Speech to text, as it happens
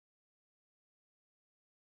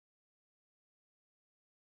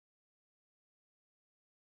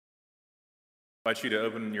I invite you to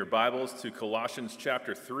open your Bibles to Colossians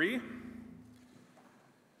chapter 3.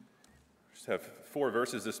 Just have 4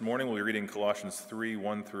 verses this morning. We'll be reading Colossians 3,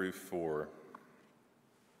 1 through 4.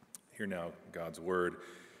 Hear now God's word.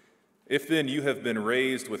 If then you have been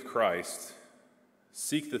raised with Christ,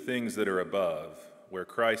 seek the things that are above, where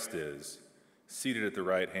Christ is, seated at the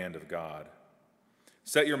right hand of God.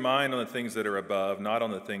 Set your mind on the things that are above, not on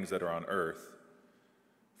the things that are on earth.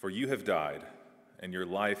 For you have died, and your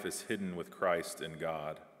life is hidden with Christ in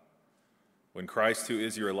God. When Christ, who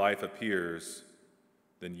is your life, appears,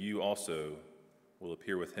 then you also will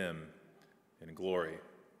appear with him in glory.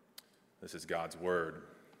 This is God's word.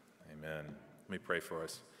 Amen. Let me pray for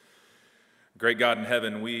us. Great God in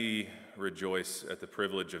heaven, we rejoice at the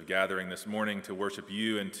privilege of gathering this morning to worship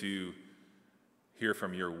you and to hear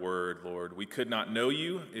from your word, Lord. We could not know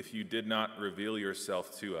you if you did not reveal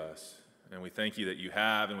yourself to us. And we thank you that you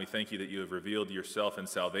have, and we thank you that you have revealed yourself in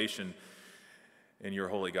salvation in your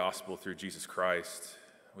holy gospel through Jesus Christ.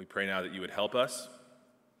 We pray now that you would help us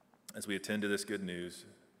as we attend to this good news,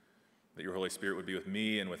 that your Holy Spirit would be with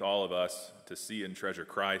me and with all of us to see and treasure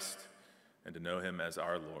Christ and to know him as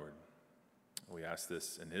our Lord. We ask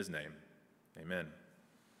this in his name. Amen.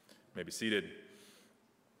 You may be seated.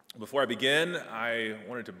 Before I begin, I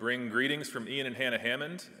wanted to bring greetings from Ian and Hannah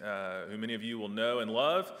Hammond, who many of you will know and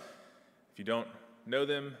love. If you don't know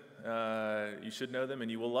them, you should know them and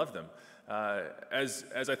you will love them. As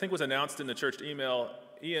I think was announced in the church email,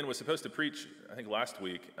 Ian was supposed to preach, I think last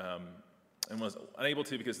week, and was unable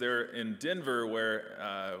to because they're in Denver, where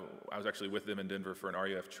I was actually with them in Denver for an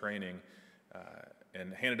RUF training.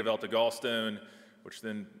 And Hannah developed a gallstone, which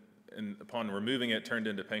then, upon removing it, turned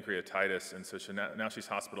into pancreatitis. And so now she's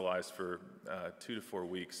hospitalized for 2 to 4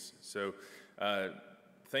 weeks. So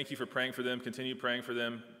thank you for praying for them. Continue praying for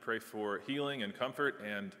them. Pray for healing and comfort.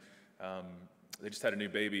 And they just had a new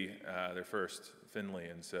baby, their first, Finley.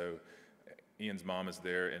 And so Ian's mom is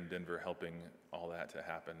there in Denver helping all that to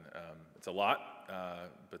happen. It's a lot,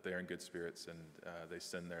 but they're in good spirits, and they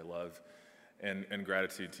send their love and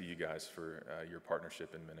gratitude to you guys for your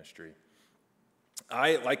partnership in ministry.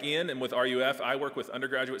 I, like Ian, and with RUF, I work with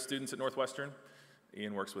undergraduate students at Northwestern.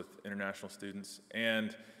 Ian works with international students.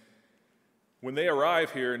 And when they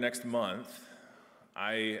arrive here next month,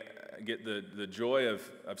 I get the joy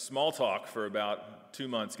of small talk for about 2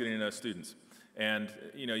 months getting to know students. And,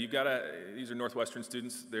 you know, these are Northwestern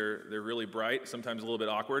students, they're really bright, sometimes a little bit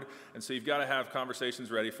awkward, and so you've got to have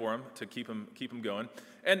conversations ready for them to keep them going.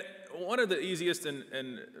 And one of the easiest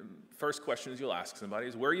and first questions you'll ask somebody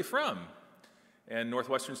is, where are you from? And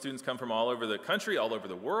Northwestern students come from all over the country, all over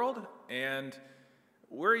the world, and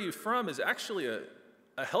where are you from is actually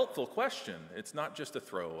a helpful question. It's not just a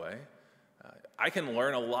throwaway. I can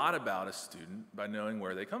learn a lot about a student by knowing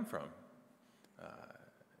where they come from.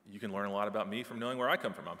 You can learn a lot about me from knowing where I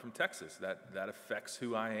come from. I'm from Texas. That affects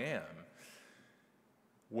who I am.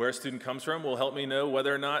 Where a student comes from will help me know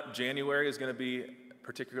whether or not January is going to be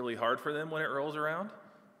particularly hard for them when it rolls around.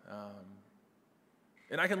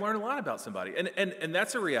 And I can learn a lot about somebody. And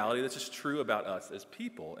that's a reality that's just true about us as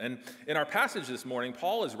people. And in our passage this morning,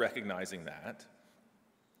 Paul is recognizing that.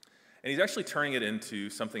 And he's actually turning it into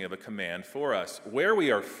something of a command for us. Where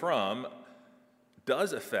we are from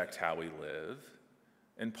does affect how we live.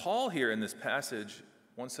 And Paul here in this passage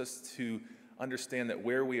wants us to understand that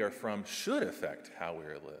where we are from should affect how we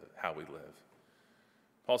live.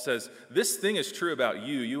 Paul says, this thing is true about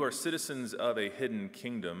you. You are citizens of a hidden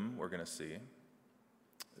kingdom, we're going to see.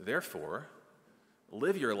 Therefore,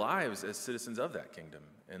 live your lives as citizens of that kingdom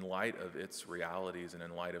in light of its realities and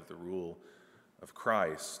in light of the rule of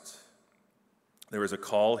Christ. There is a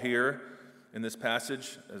call here in this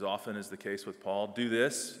passage, as often is the case with Paul. Do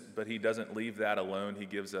this, but he doesn't leave that alone. He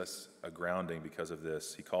gives us a grounding because of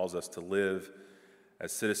this. He calls us to live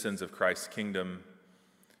as citizens of Christ's kingdom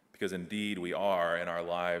because indeed we are, and our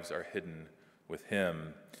lives are hidden with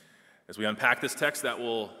him. As we unpack this text, that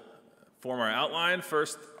will form our outline.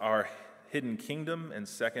 First, our hidden kingdom, and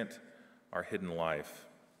second, our hidden life.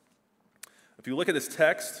 If you look at this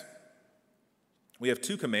text, we have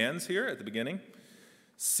 2 commands here at the beginning.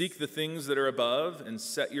 Seek the things that are above and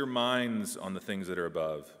set your minds on the things that are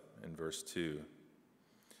above, in verse 2.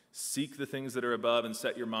 Seek the things that are above and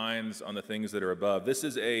set your minds on the things that are above. This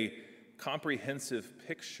is a comprehensive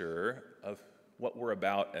picture of what we're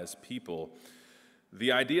about as people.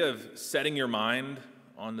 The idea of setting your mind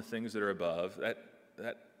on the things that are above,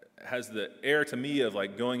 that has the air to me of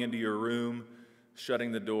like going into your room,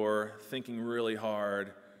 shutting the door, thinking really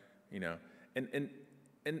hard,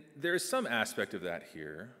 and there's some aspect of that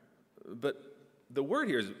here, but the word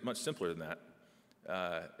here is much simpler than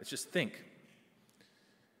that. It's just think.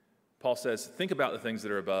 Paul says, think about the things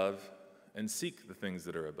that are above and seek the things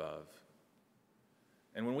that are above.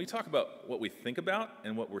 And when we talk about what we think about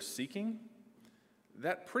and what we're seeking,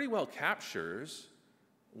 that pretty well captures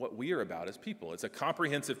what we are about as people. It's a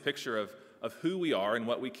comprehensive picture of who we are and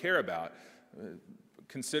what we care about.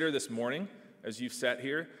 Consider this morning, as you've sat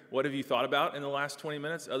here, what have you thought about in the last 20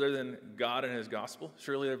 minutes other than God and his gospel?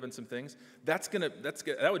 Surely there have been some things.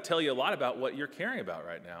 That would tell you a lot about what you're caring about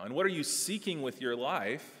right now. And what are you seeking with your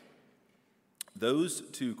life? Those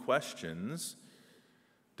two questions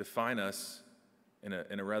define us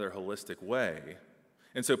in a rather holistic way.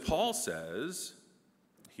 And so Paul says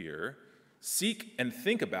here, seek and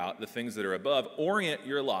think about the things that are above. Orient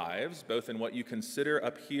your lives, both in what you consider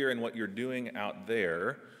up here and what you're doing out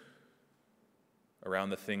there,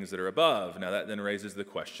 around the things that are above. Now that then raises the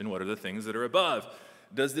question, what are the things that are above?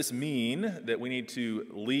 Does this mean that we need to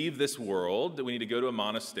leave this world, that we need to go to a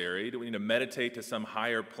monastery, that we need to meditate to some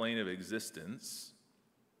higher plane of existence?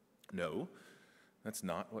 No, that's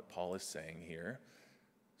not what Paul is saying here.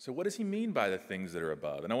 So what does he mean by the things that are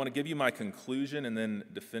above? And I want to give you my conclusion and then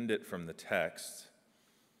defend it from the text.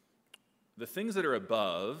 The things that are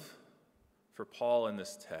above for Paul in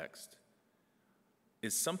this text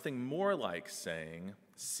is something more like saying,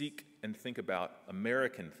 seek and think about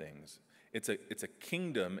American things. It's a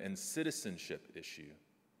kingdom and citizenship issue.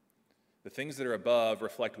 The things that are above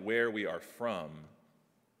reflect where we are from.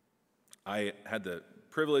 I had the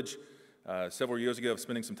privilege several years ago of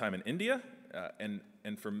spending some time in India, and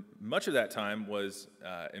for much of that time was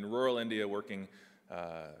in rural India working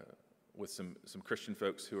with some Christian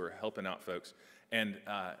folks who are helping out folks, and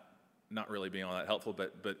not really being all that helpful,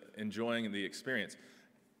 but enjoying the experience.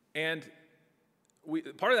 And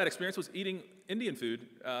part of that experience was eating Indian food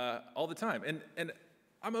all the time. And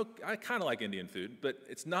I kind of like Indian food, but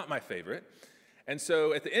it's not my favorite. And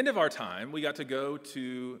so at the end of our time, we got to go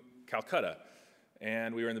to Calcutta.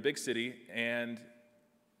 And we were in the big city, and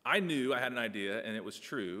I knew, I had an idea, and it was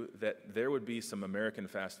true, that there would be some American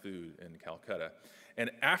fast food in Calcutta.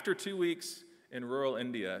 And after 2 weeks in rural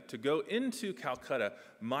India, to go into Calcutta,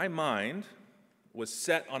 my mind was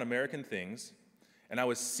set on American things, and I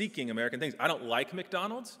was seeking American things. I don't like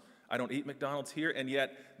McDonald's. I don't eat McDonald's here, and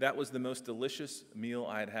yet that was the most delicious meal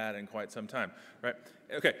I had had in quite some time, right?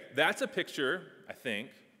 Okay, that's a picture, I think,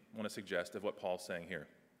 I want to suggest, of what Paul's saying here.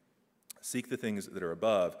 Seek the things that are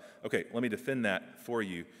above. Okay, let me defend that for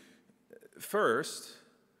you. First,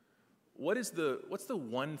 what's the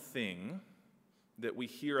one thing that we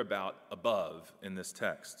hear about above in this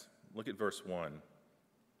text? Look at verse 1.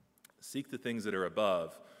 Seek the things that are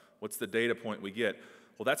above. What's the data point we get?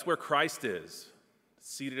 Well, that's where Christ is,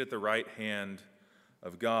 seated at the right hand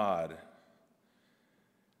of God.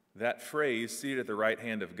 That phrase, seated at the right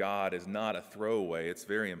hand of God, is not a throwaway. It's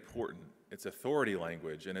very important. It's authority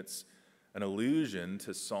language, and it's an allusion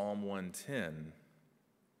to Psalm 110,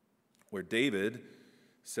 where David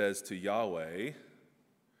says to Yahweh,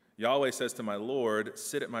 Yahweh says to my Lord,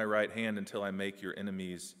 sit at my right hand until I make your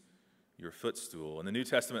enemies your footstool. And the New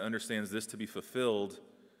Testament understands this to be fulfilled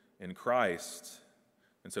in Christ.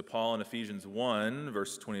 And so Paul in Ephesians 1,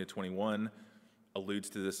 verse 20 to 21, alludes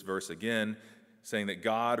to this verse again, saying that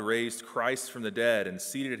God raised Christ from the dead and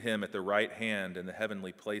seated him at the right hand in the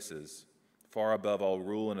heavenly places, far above all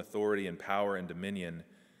rule and authority and power and dominion,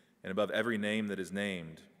 and above every name that is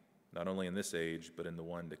named, not only in this age, but in the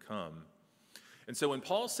one to come. And so when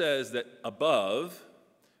Paul says that above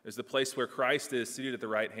is the place where Christ is seated at the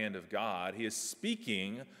right hand of God, he is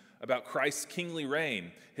speaking about Christ's kingly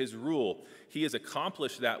reign, his rule. He has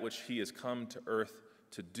accomplished that which he has come to earth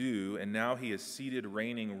to do, and now he is seated,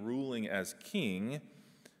 reigning, ruling as king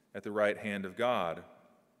at the right hand of God.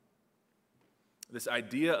 This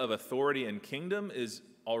idea of authority and kingdom is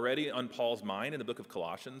already on Paul's mind in the book of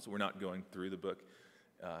Colossians. We're not going through the book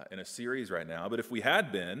in a series right now, but if we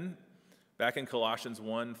had been, back in Colossians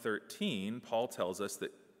 1:13, Paul tells us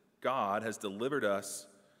that God has delivered us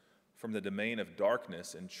from the domain of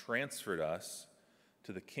darkness and transferred us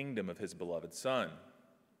to the kingdom of his beloved Son.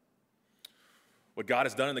 What God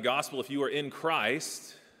has done in the gospel, if you are in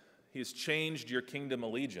Christ, he has changed your kingdom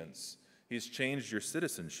allegiance. He has changed your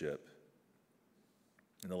citizenship.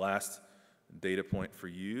 And the last data point for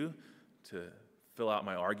you to fill out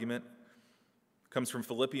my argument comes from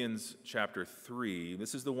Philippians chapter 3.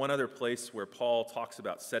 This is the one other place where Paul talks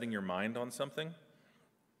about setting your mind on something.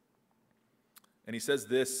 And he says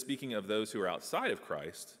this, speaking of those who are outside of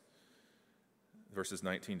Christ, verses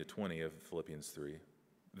 19 to 20 of Philippians 3.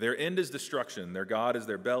 Their end is destruction, their God is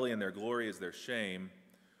their belly, and their glory is their shame,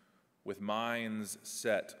 with minds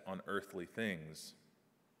set on earthly things.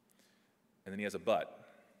 And then he has a but.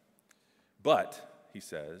 But, he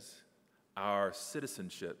says, our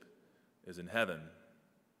citizenship is in heaven.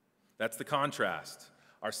 That's the contrast.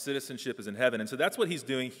 Our citizenship is in heaven. And so that's what he's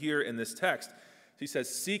doing here in this text. He says,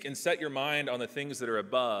 seek and set your mind on the things that are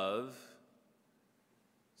above,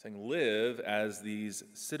 saying, live as these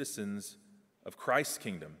citizens of Christ's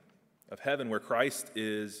kingdom, of heaven, where Christ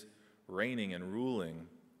is reigning and ruling.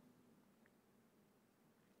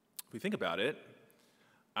 If we think about it,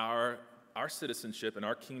 our citizenship and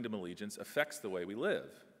our kingdom allegiance affects the way we live.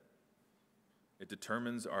 It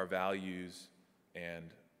determines our values and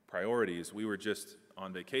priorities. We were just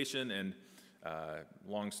on vacation, and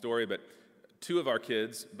long story, but two of our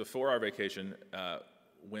kids, before our vacation,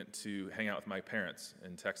 went to hang out with my parents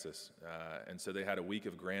in Texas, and so they had a week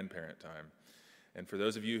of grandparent time. And for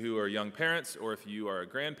those of you who are young parents, or if you are a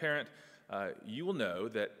grandparent, you will know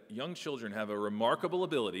that young children have a remarkable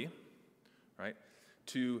ability, right,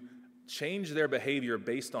 to change their behavior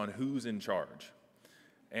based on who's in charge.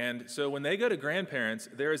 And so when they go to grandparents,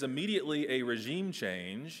 there is immediately a regime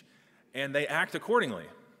change, and they act accordingly,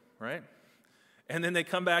 right? And then they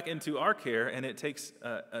come back into our care, and it takes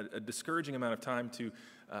a discouraging amount of time to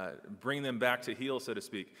bring them back to heel, so to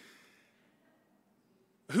speak.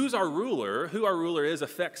 Who our ruler is,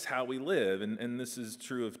 affects how we live. And this is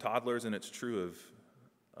true of toddlers, and it's true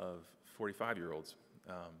of 45-year-olds.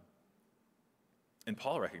 And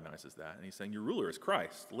Paul recognizes that, and he's saying, your ruler is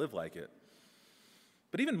Christ. Live like it.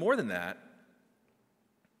 But even more than that,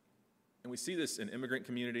 and we see this in immigrant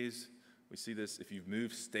communities, we see this if you've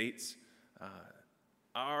moved states,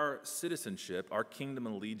 our citizenship, our kingdom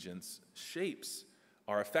allegiance shapes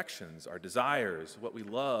our affections, our desires, what we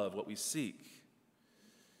love, what we seek.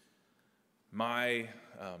 My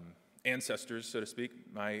ancestors, so to speak,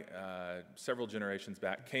 my several generations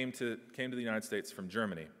back, came to the United States from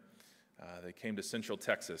Germany. They came to Central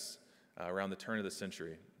Texas around the turn of the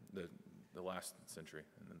century, the last century,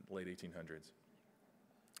 in the late 1800s.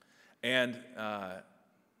 And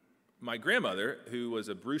my grandmother, who was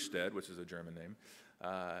a Brewstedt, which is a German name,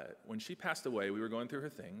 when she passed away, we were going through her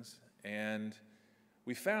things, and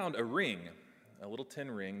we found a ring, a little tin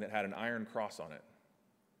ring that had an iron cross on it.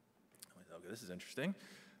 I thought, okay, this is interesting.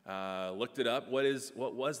 Looked it up.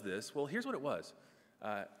 What was this? Well, here's what it was.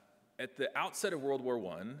 At the outset of World War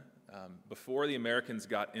I, before the Americans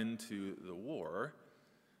got into the war,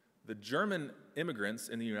 the German immigrants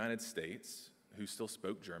in the United States, who still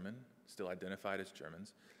spoke German, still identified as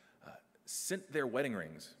Germans, sent their wedding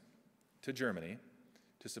rings to Germany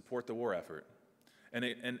to support the war effort. And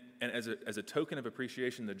as a token of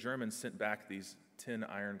appreciation, the Germans sent back these tin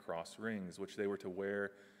iron cross rings, which they were to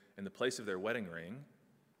wear in the place of their wedding ring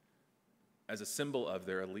as a symbol of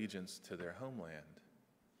their allegiance to their homeland.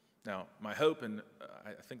 Now, my hope, and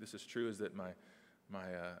I think this is true, is that my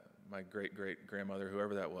great-great-grandmother,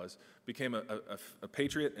 whoever that was, became a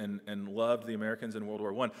patriot and loved the Americans in World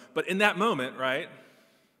War I. But in that moment, right,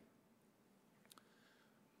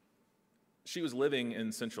 she was living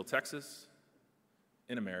in Central Texas,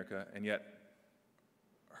 in America, and yet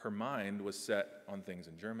her mind was set on things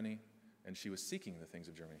in Germany, and she was seeking the things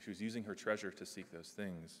of Germany. She was using her treasure to seek those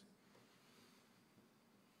things.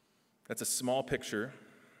 That's a small picture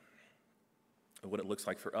of what it looks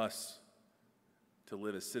like for us to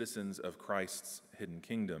live as citizens of Christ's hidden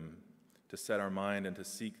kingdom, to set our mind and to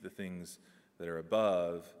seek the things that are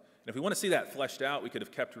above. And if we want to see that fleshed out, we could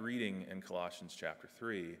have kept reading in Colossians chapter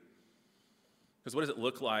 3. Because what does it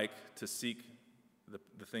look like to seek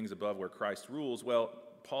the things above where Christ rules? Well,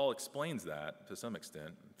 Paul explains that to some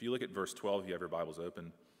extent. If you look at verse 12, if you have your Bibles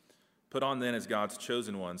open, put on then as God's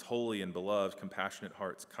chosen ones, holy and beloved, compassionate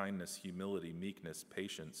hearts, kindness, humility, meekness,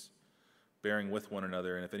 patience, bearing with one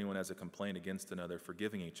another, and if anyone has a complaint against another,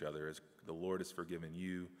 forgiving each other, as the Lord has forgiven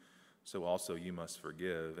you, so also you must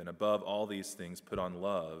forgive. And above all these things, put on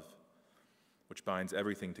love, which binds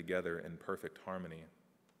everything together in perfect harmony.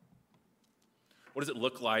 What does it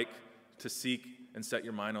look like to seek and set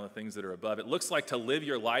your mind on the things that are above? It looks like to live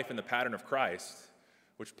your life in the pattern of Christ,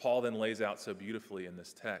 which Paul then lays out so beautifully in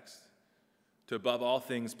this text. To above all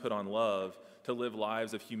things put on love, to live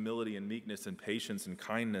lives of humility and meekness and patience and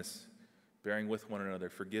kindness, bearing with one another,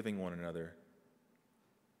 forgiving one another.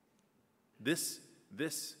 This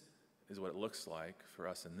is what it looks like for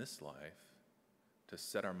us in this life, to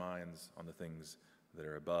set our minds on the things that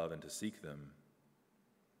are above and to seek them.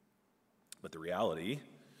 But the reality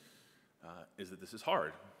is that this is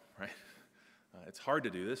hard, right? It's hard to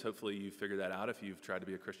do this. Hopefully you've figured that out if you've tried to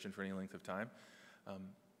be a Christian for any length of time.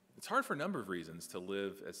 It's hard for a number of reasons to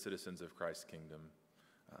live as citizens of Christ's kingdom.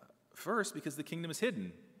 First, because the kingdom is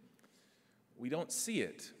hidden. We don't see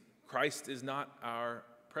it. Christ is not our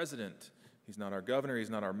president. He's not our governor. He's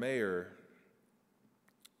not our mayor.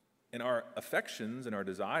 And our affections and our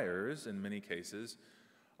desires, in many cases,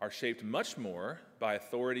 are shaped much more by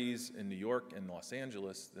authorities in New York and Los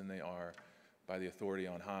Angeles than they are by the authority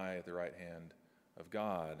on high at the right hand of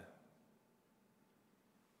God.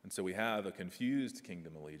 And so we have a confused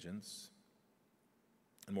kingdom allegiance.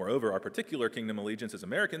 And moreover, our particular kingdom allegiance as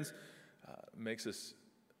Americans makes us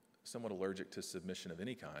somewhat allergic to submission of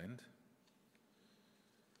any kind.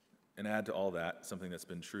 And add to all that something that's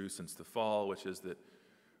been true since the fall, which is that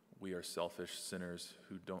we are selfish sinners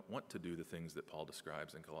who don't want to do the things that Paul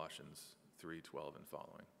describes in Colossians 3:12 and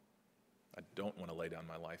following. I don't want to lay down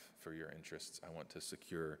my life for your interests. I want to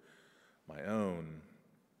secure my own.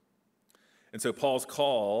 And so Paul's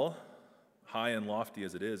call, high and lofty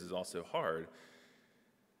as it is also hard.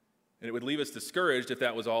 And it would leave us discouraged if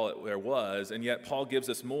that was all there was. And yet Paul gives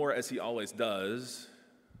us more, as he always does.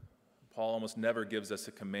 Paul almost never gives us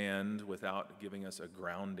a command without giving us a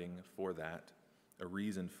grounding for that, a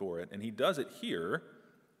reason for it. And he does it here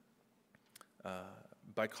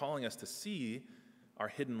by calling us to see our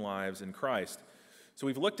hidden lives in Christ. So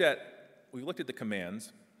we've looked at the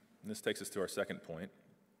commands, and this takes us to our second point.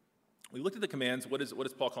 We looked at the commands. What is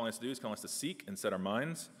Paul calling us to do? He's calling us to seek and set our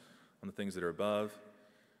minds on the things that are above.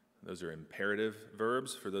 Those are imperative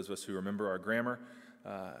verbs for those of us who remember our grammar.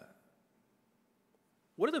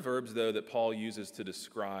 What are the verbs, though, that Paul uses to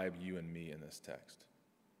describe you and me in this text?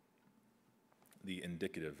 The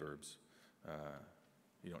indicative verbs.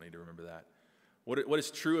 You don't need to remember that. What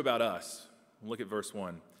is true about us? Look at verse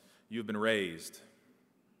 1. You have been raised.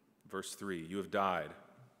 Verse 3. You have died.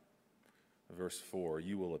 Verse 4.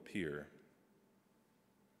 You will appear.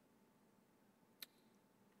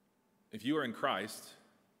 If you are in Christ,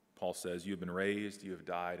 Paul says, you have been raised, you have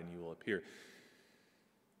died, and you will appear.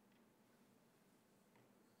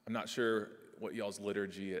 I'm not sure what y'all's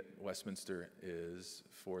liturgy at Westminster is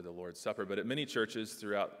for the Lord's Supper, but at many churches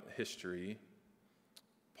throughout history,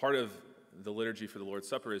 part of the liturgy for the Lord's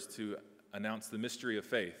Supper is to announce the mystery of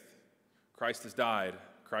faith. Christ has died,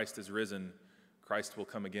 Christ has risen, Christ will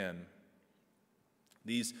come again.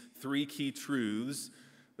 These three key truths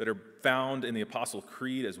that are found in the Apostle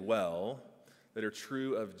Creed as well, that are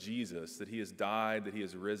true of Jesus, that he has died, that he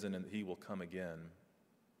has risen, and that he will come again.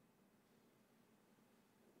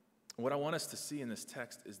 What I want us to see in this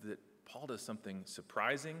text is that Paul does something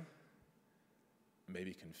surprising,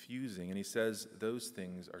 maybe confusing, and he says those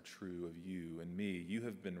things are true of you and me. You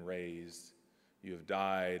have been raised, you have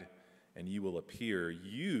died, and you will appear.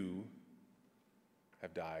 You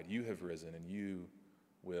have died, you have risen, and you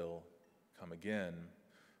will come again.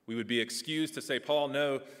 We would be excused to say, Paul,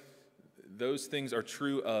 no, those things are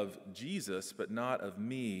true of Jesus, but not of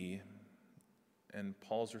me. And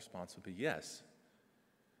Paul's response would be, yes,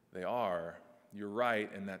 they are. You're right,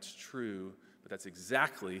 and that's true, but that's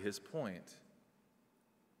exactly his point.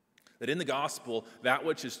 That in the gospel, that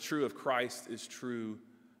which is true of Christ is true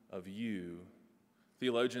of you.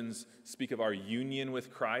 Theologians speak of our union with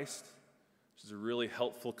Christ, which is a really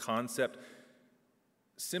helpful concept.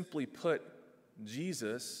 Simply put,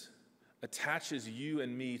 Jesus attaches you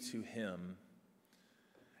and me to him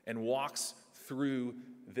and walks through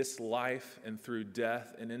this life and through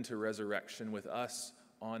death and into resurrection with us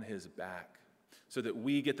on his back, so that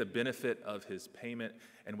we get the benefit of his payment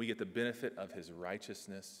and we get the benefit of his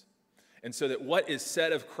righteousness, and so that what is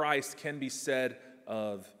said of Christ can be said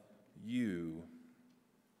of you.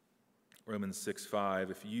 Romans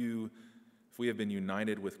 6:5, if we have been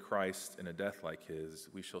united with Christ in a death like his,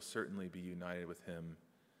 we shall certainly be united with him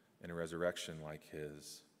in a resurrection like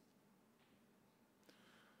his.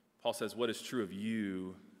 Paul says what is true of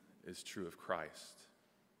you is true of Christ.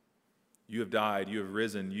 You have died, you have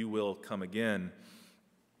risen, you will come again.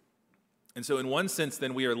 And so in one sense,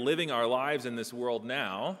 then, we are living our lives in this world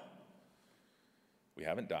now. We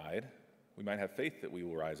haven't died. We might have faith that we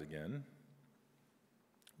will rise again.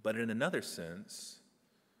 But in another sense,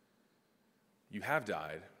 you have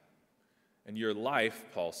died. And your life,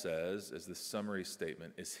 Paul says, as the summary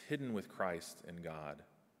statement, is hidden with Christ in God.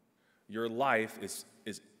 Your life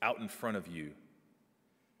is out in front of you.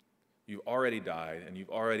 You've already died, and you've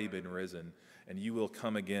already been risen, and you will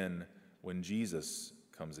come again when Jesus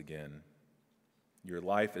comes again. Your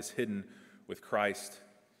life is hidden with Christ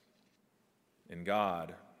in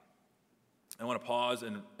God. I want to pause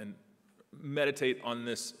and meditate on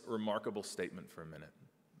this remarkable statement for a minute.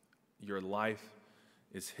 Your life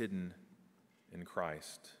is hidden in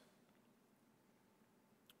Christ.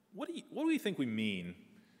 What do you think we mean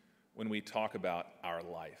when we talk about our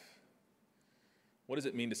life? What does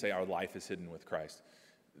it mean to say our life is hidden with Christ?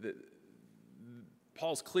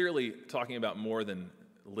 Paul's clearly talking about more than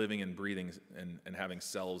living and breathing and having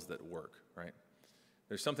cells that work, right?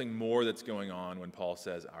 There's something more that's going on when Paul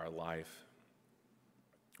says our life.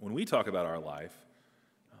 When we talk about our life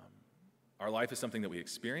is something that we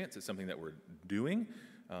experience. It's something that we're doing.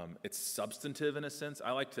 It's substantive in a sense.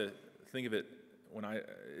 I like to think of it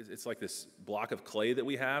it's like this block of clay that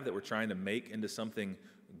we have that we're trying to make into something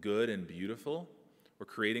good and beautiful. We're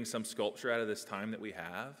creating some sculpture out of this time that we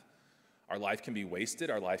have. Our life can be wasted.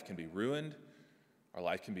 Our life can be ruined. Our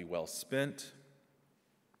life can be well spent.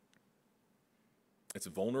 It's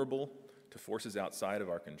vulnerable to forces outside of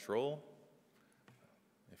our control.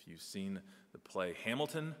 If you've seen the play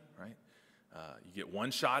Hamilton, right? You get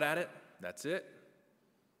one shot at it. That's it.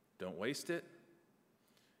 Don't waste it.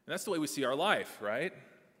 And that's the way we see our life, right?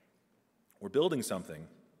 We're building something.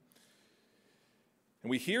 And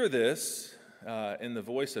we hear this in the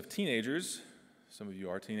voice of teenagers. Some of you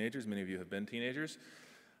are teenagers. Many of you have been teenagers.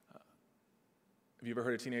 Have you ever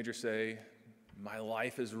heard a teenager say, "My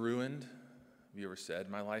life is ruined"? Have you ever said,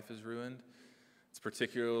 "My life is ruined"? It's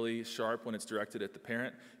particularly sharp when it's directed at the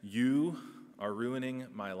parent. You are ruining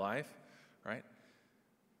my life, right?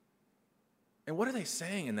 And what are they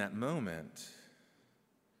saying in that moment?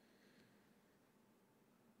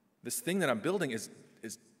 This thing that I'm building is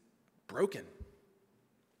broken.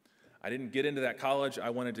 I didn't get into that college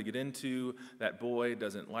I wanted to get into. That boy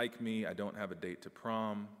doesn't like me. I don't have a date to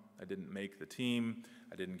prom. I didn't make the team.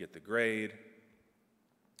 I didn't get the grade.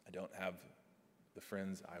 I don't have the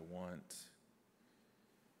friends I want.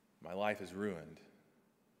 My life is ruined.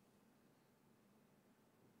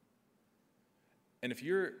 And if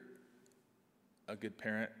you're a good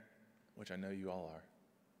parent, which I know you all are,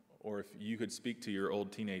 or if you could speak to your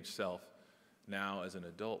old teenage self now as an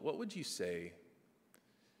adult, what would you say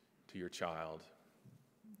to your child,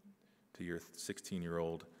 to your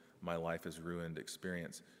 16-year-old, "My life is ruined"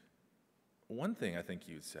 experience? One thing I think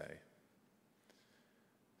you'd say,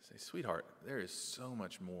 "Sweetheart, there is so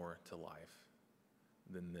much more to life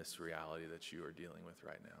than this reality that you are dealing with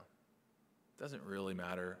right now. It doesn't really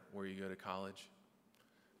matter where you go to college,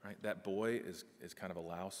 right? That boy is kind of a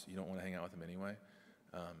louse. You don't want to hang out with him anyway.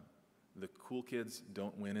 The cool kids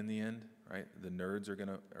don't win in the end, right? The nerds are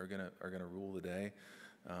gonna rule the day,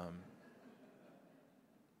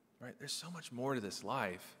 right? There's so much more to this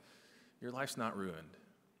life. Your life's not ruined."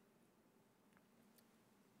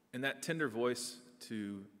 And that tender voice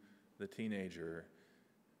to the teenager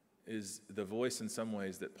is the voice in some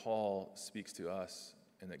ways that Paul speaks to us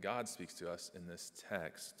and that God speaks to us in this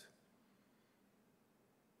text.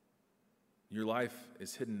 Your life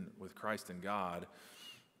is hidden with Christ in God.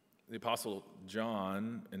 The Apostle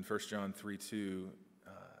John in 1 John 3:2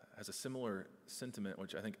 has a similar sentiment,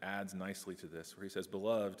 which I think adds nicely to this, where he says,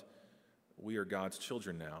 "Beloved, we are God's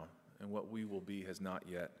children now, and what we will be has not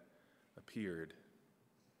yet appeared."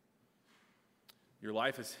 Your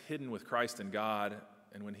life is hidden with Christ in God,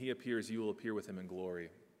 and when he appears, you will appear with him in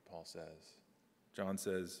glory, Paul says. John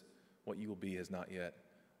says, what you will be has not yet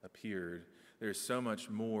appeared. There is so much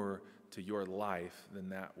more to your life than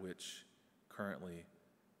that which currently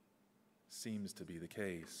seems to be the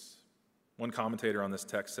case. One commentator on this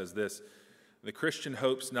text says this: "The Christian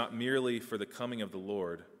hopes not merely for the coming of the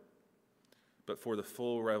Lord, but for the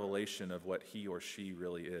full revelation of what he or she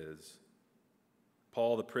really is.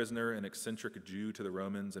 Paul, the prisoner, an eccentric Jew to the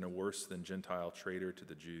Romans and a worse than Gentile traitor to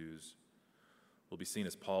the Jews, will be seen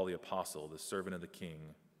as Paul the apostle, the servant of the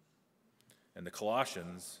king. And the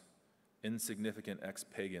Colossians, insignificant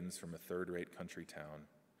ex-pagans from a third-rate country town,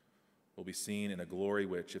 will be seen in a glory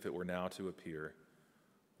which, if it were now to appear,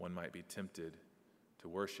 one might be tempted to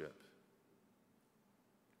worship."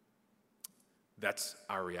 That's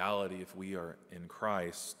our reality if we are in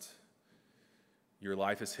Christ. Your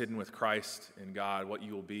life is hidden with Christ in God. What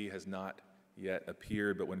you will be has not yet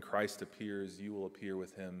appeared, but when Christ appears, you will appear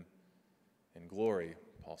with him in glory,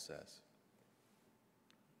 Paul says.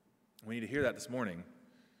 We need to hear that this morning.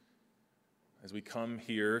 As we come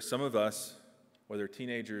here, some of us, whether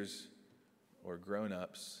teenagers or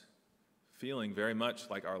grown-ups, feeling very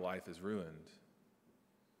much like our life is ruined.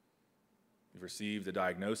 We've received a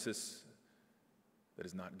diagnosis that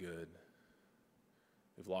is not good.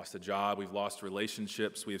 We've lost a job, we've lost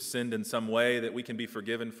relationships, we have sinned in some way that we can be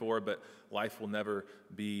forgiven for, but life will never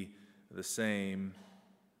be the same.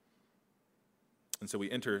 And so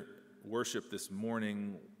we enter worship this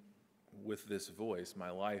morning with this voice: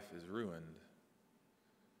 "My life is ruined."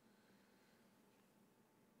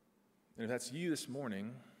 And if that's you this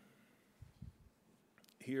morning,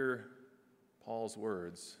 hear Paul's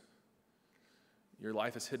words. Your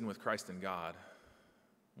life is hidden with Christ in God.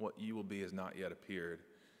 What you will be has not yet appeared.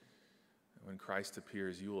 When Christ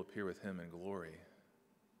appears, you will appear with him in glory.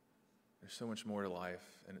 There's so much more to life,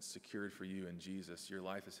 and it's secured for you in Jesus. Your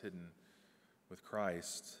life is hidden with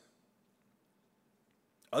Christ.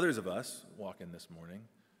 Others of us walk in this morning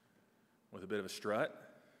with a bit of a strut,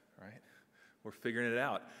 right? We're figuring it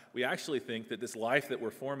out. We actually think that this life that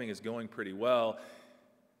we're forming is going pretty well.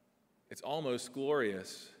 It's almost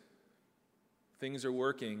glorious. Things are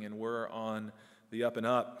working, and we're on the up and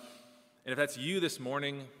up. And if that's you this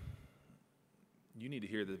morning, you need to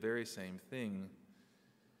hear the very same thing.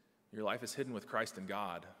 Your life is hidden with Christ and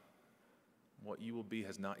God. What you will be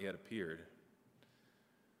has not yet appeared.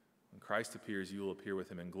 When Christ appears, you will appear with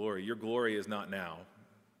him in glory. Your glory is not now.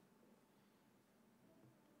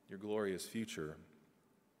 Your glory is future.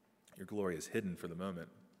 Your glory is hidden for the moment.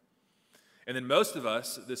 And then most of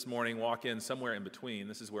us this morning walk in somewhere in between.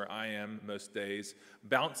 This is where I am most days,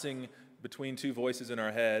 bouncing between two voices in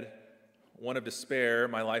our head, one of despair,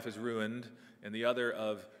 my life is ruined, and the other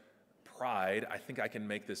of pride, I think I can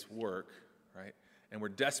make this work, right? And we're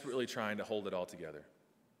desperately trying to hold it all together,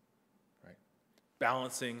 right?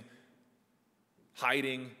 Balancing,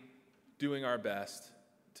 hiding, doing our best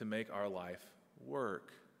to make our life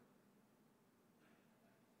work.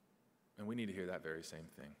 And we need to hear that very same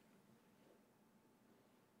thing.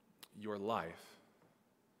 Your life,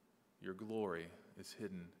 your glory is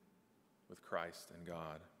hidden with Christ and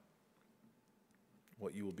God.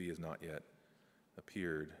 What you will be has not yet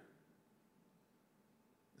appeared.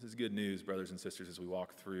 This is good news, brothers and sisters, as we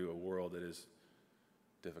walk through a world that is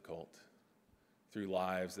difficult, through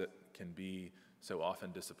lives that can be so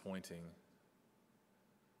often disappointing.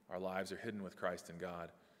 Our lives are hidden with Christ and God.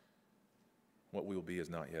 What we will be has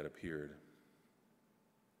not yet appeared.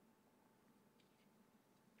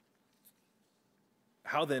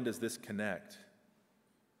 How then does this connect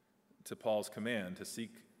to Paul's command to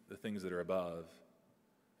seek the things that are above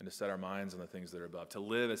and to set our minds on the things that are above, to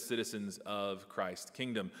live as citizens of Christ's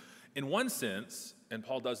kingdom? In one sense, and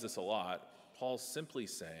Paul does this a lot, Paul's simply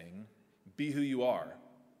saying, be who you are.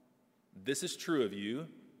 This is true of you.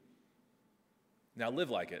 Now live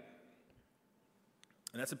like it.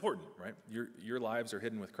 And that's important, right? Your lives are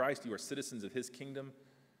hidden with Christ. You are citizens of his kingdom.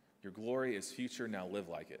 Your glory is future. Now live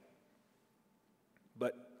like it.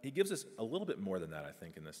 But he gives us a little bit more than that, I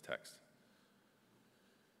think, in this text.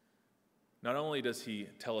 Not only does he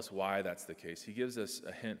tell us why that's the case, he gives us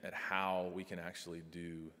a hint at how we can actually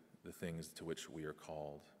do the things to which we are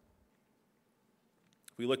called.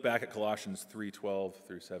 If we look back at Colossians 3:12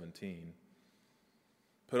 through 17,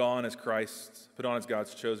 put on as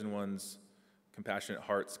God's chosen ones, compassionate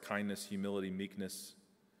hearts, kindness, humility, meekness,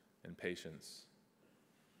 and patience.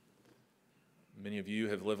 Many of you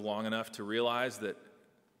have lived long enough to realize that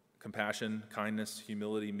compassion, kindness,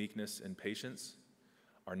 humility, meekness, and patience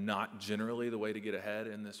are not generally the way to get ahead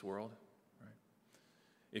in this world. Right?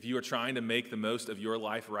 If you are trying to make the most of your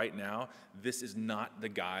life right now, this is not the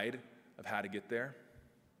guide of how to get there.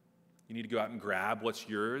 You need to go out and grab what's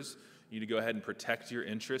yours. You need to go ahead and protect your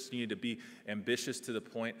interests. You need to be ambitious to the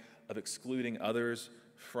point of excluding others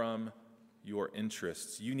from your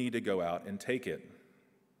interests. You need to go out and take it.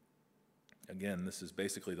 Again, this is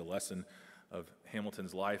basically the lesson of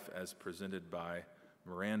Hamilton's life as presented by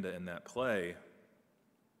Miranda in that play.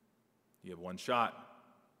 You have one shot.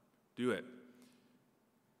 Do it.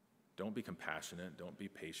 Don't be compassionate. Don't be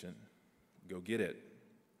patient. Go get it.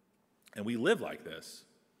 And we live like this,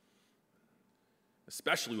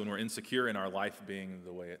 especially when we're insecure in our life being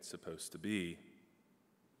the way it's supposed to be.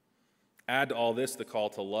 Add to all this the call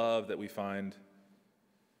to love that we find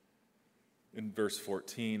in verse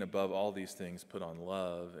 14, above all these things, put on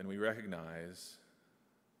love. And we recognize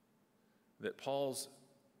that Paul's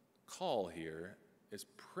call here is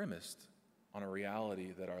premised on a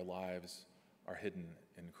reality that our lives are hidden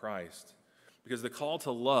in Christ. Because the call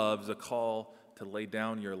to love is a call to lay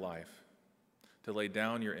down your life, to lay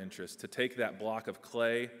down your interests, to take that block of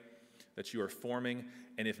clay that you are forming,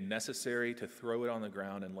 and if necessary, to throw it on the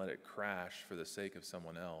ground and let it crash for the sake of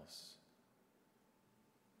someone else.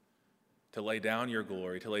 To lay down your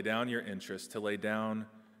glory, to lay down your interests, to lay down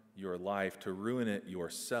your life, to ruin it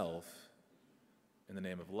yourself in the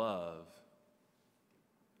name of love.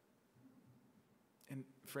 And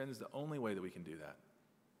friends, the only way that we can do that,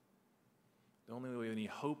 the only way we have any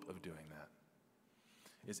hope of doing that,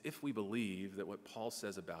 is if we believe that what Paul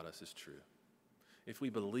says about us is true. If we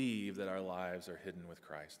believe that our lives are hidden with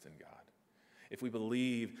Christ in God. If we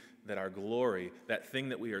believe that our glory, that thing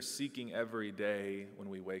that we are seeking every day when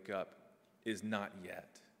we wake up, is not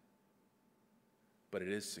yet, but it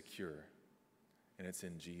is secure, and it's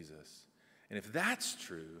in Jesus. And if that's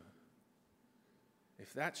true,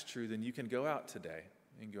 then you can go out today,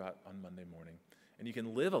 you can go out on Monday morning, and you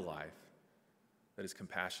can live a life that is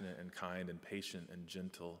compassionate and kind and patient and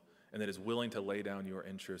gentle, and that is willing to lay down your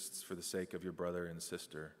interests for the sake of your brother and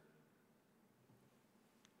sister.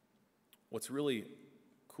 What's really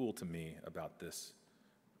cool to me about this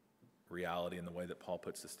reality and the way that Paul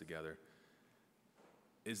puts this together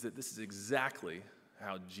is that this is exactly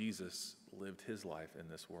how Jesus lived his life in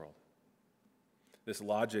this world. This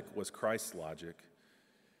logic was Christ's logic.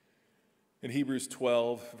 In Hebrews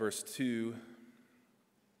 12, verse 2,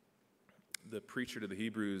 the preacher to the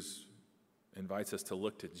Hebrews invites us to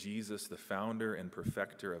look to Jesus, the founder and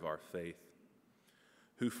perfecter of our faith,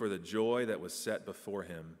 who for the joy that was set before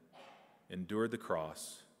him endured the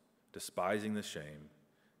cross, despising the shame,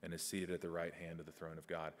 and is seated at the right hand of the throne of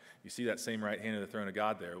God. You see that same right hand of the throne of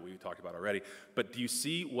God there, we talked about already. But do you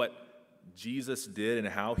see what Jesus did and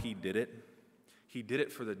how he did it? He did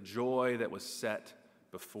it for the joy that was set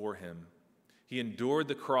before him. He endured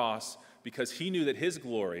the cross because he knew that his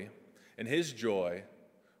glory and his joy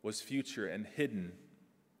was future and hidden.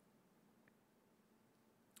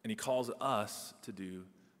 And he calls us to do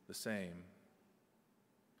the same.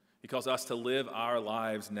 He calls us to live our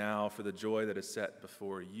lives now for the joy that is set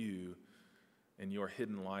before you in your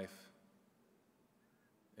hidden life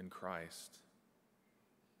in Christ.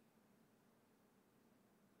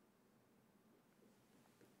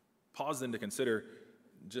 Pause then to consider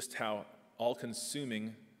just how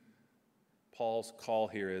all-consuming Paul's call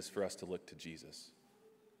here is for us to look to Jesus.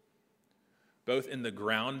 Both in the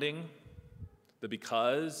grounding, the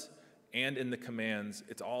because, and in the commands,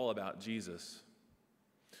 it's all about Jesus.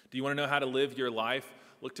 Do you want to know how to live your life?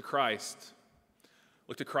 Look to Christ.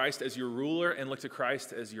 Look to Christ as your ruler and look to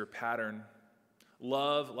Christ as your pattern.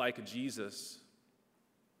 Love like Jesus.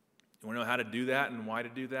 You want to know how to do that and why to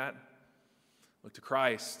do that? Look to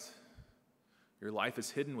Christ. Your life is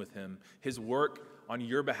hidden with him. His work on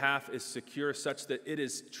your behalf is secure such that it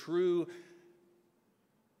is true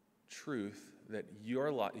truth that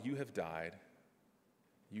you have died,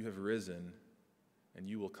 you have risen, and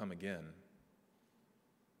you will come again.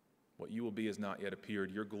 What you will be has not yet appeared.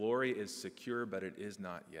 Your glory is secure, but it is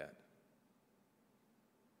not yet.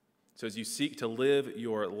 So as you seek to live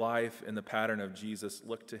your life in the pattern of Jesus,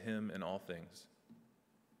 look to him in all things.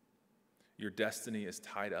 Your destiny is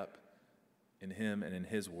tied up in him and in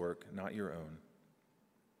his work, not your own.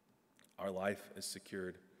 Our life is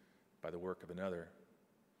secured by the work of another.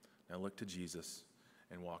 Now look to Jesus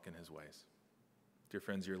and walk in his ways. Dear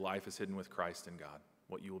friends, your life is hidden with Christ in God.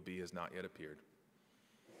 What you will be has not yet appeared.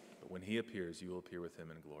 But when he appears, you will appear with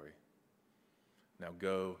him in glory. Now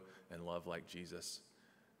go and love like Jesus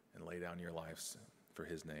and lay down your lives for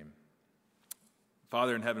his name.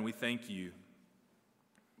 Father in heaven, we thank you.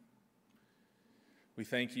 We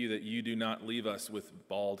thank you that you do not leave us with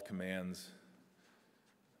bald commands,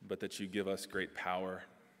 but that you give us great power.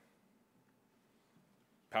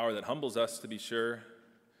 Power that humbles us, to be sure.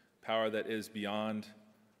 Power that is beyond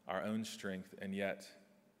our own strength, and yet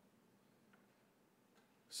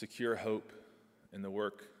secure hope in the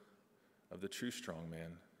work of the true strong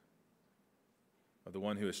man, of the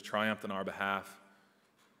one who has triumphed on our behalf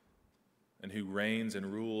and who reigns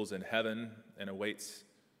and rules in heaven and awaits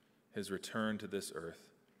his return to this earth.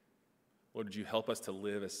 Lord, would you help us to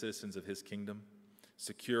live as citizens of his kingdom,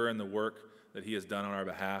 secure in the work that he has done on our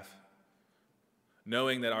behalf,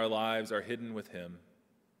 knowing that our lives are hidden with him,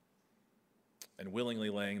 and willingly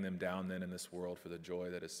laying them down then in this world for the joy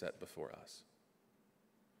that is set before us.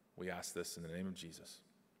 We ask this in the name of Jesus.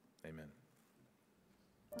 Amen.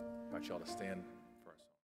 I invite you all to stand.